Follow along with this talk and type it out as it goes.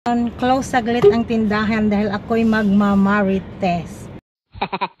Close saglit ang tindahan dahil ako'y magmamarites.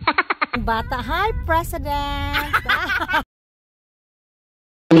 Bata, hi President!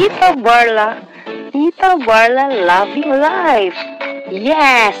 Tita Barla loving life.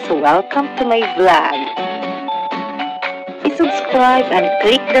 Yes, welcome to my vlog. Please subscribe and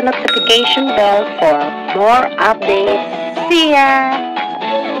click the notification bell for more updates. See ya!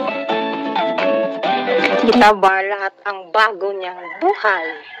 Tita Barla at ang bago niyang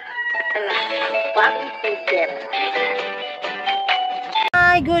buhay. Bagong figure.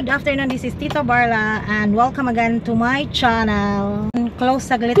 Hi, good afternoon. This is Tita Barla and welcome again to my channel.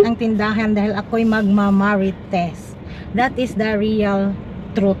 Close saglit ang tindahan dahil ako'y magmamarites. That is the real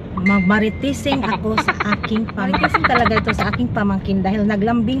truth. Maretising ako sa aking pamangkin. Talaga ito sa aking pamangkin dahil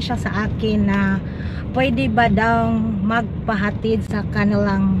naglambing siya sa akin na pwede ba daw magpahatid sa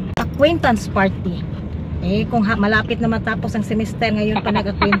kanilang acquaintance party. Kung malapit na matapos ang semester, ngayon pa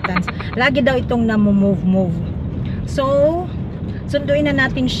nag-acquaintance. Lagi daw itong namumove-move. So, sunduin na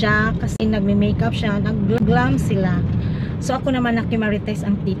natin siya kasi nagme-makeup siya, nag-glam sila. So, ako naman nakimarites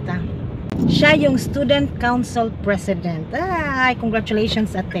ang tita. Siya yung student council president. Ay,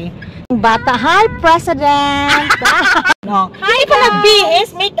 congratulations ate. Bata, hi President! No. Hi, hindi pa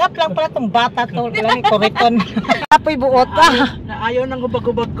nag-BS. Makeup lang pala itong bata to. Kailangan koriton. Apoy buot. Ayaw ng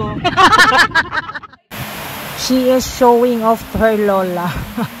hubag-hubag ko. She is showing off her lola.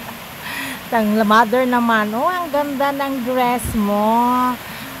 Ang mother naman, oh, ang ganda ng dress mo.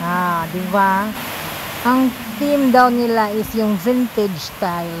 Di ba? Ang theme daw nila is yung vintage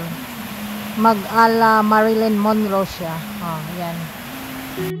style. Mag-ala Marilyn Monroe siya. Yan.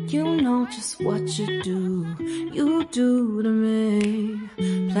 You know just what you do to me.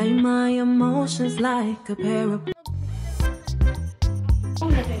 Play my emotions like a pair of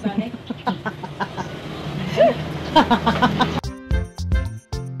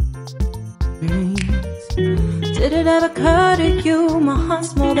Did it ever occur to you my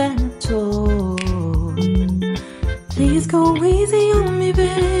heart's more than a toy? Please go easy on me,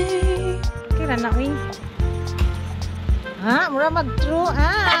 babe. Kira na, uy. Mura mag-true,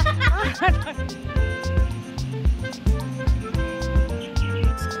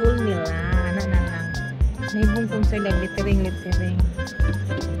 School nila, lang. Naibong kong sila, littering.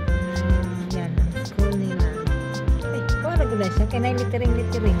 Yan, ang school nila. Para gula siya, kaya na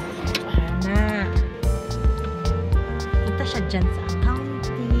littering. Punta siya dyan sa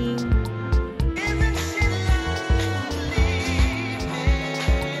accounting.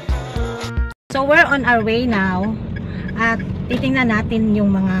 So, we're on our way now. At titingnan natin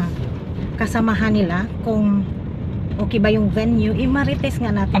yung mga kasamahan nila kung okay ba yung venue. I-marites nga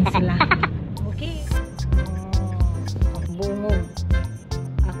natin sila. Okay. Bungog.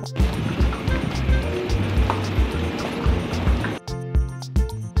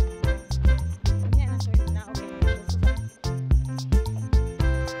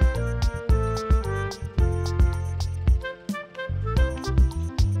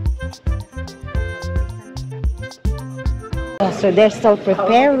 So they're still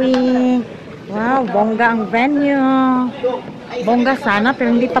preparing. Wow, bongga ang venue. Bongga sana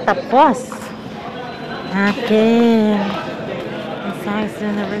pero hindi pa tapos. Okay. Besides the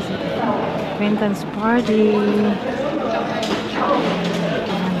university acquaintance party.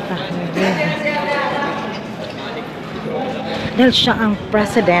 Dahil siya ang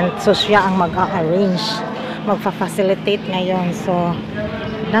president, so siya ang mag-arrange, magfa-facilitate ngayon. So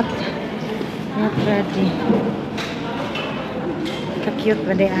not ready. Ka-cute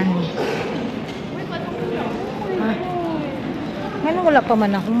ba diyan? Ngayon wala pa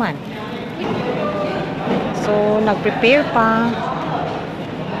man nahuman. So, nag-prepare pa.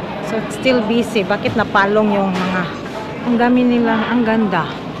 So, still busy. Bakit napalong yung mga ang dami nila, ang ganda.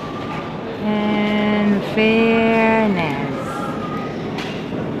 And fairness.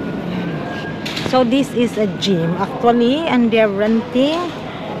 So, this is a gym. Actually, and they're renting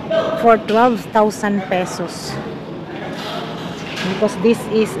for 12,000 pesos. Because this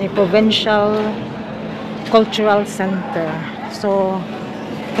is a provincial cultural center. So,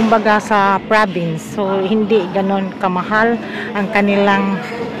 kumbaga sa province. So, hindi ganon kamahal ang kanilang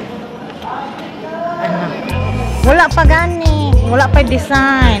wala pa gani. Wala pa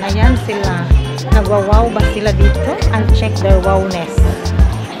design. Ayan sila. Nagwawaw ba sila dito? I'll check their wowness.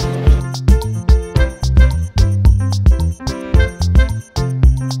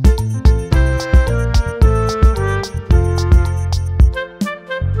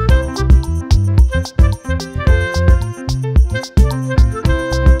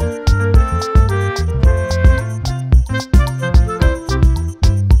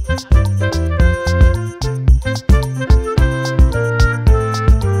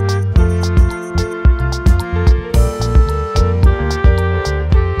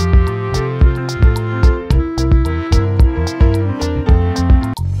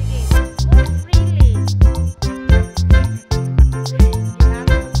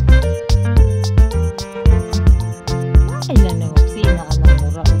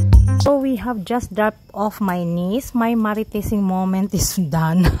 we have just dropped off my niece. My maretising moment is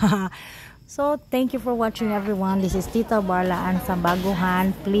done. So, thank you for watching, everyone. This is Tita Barla, and sa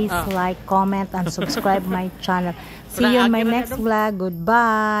baguhan, please like, comment, and subscribe my channel. See you in my next vlog.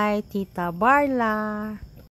 Goodbye, Tita Barla.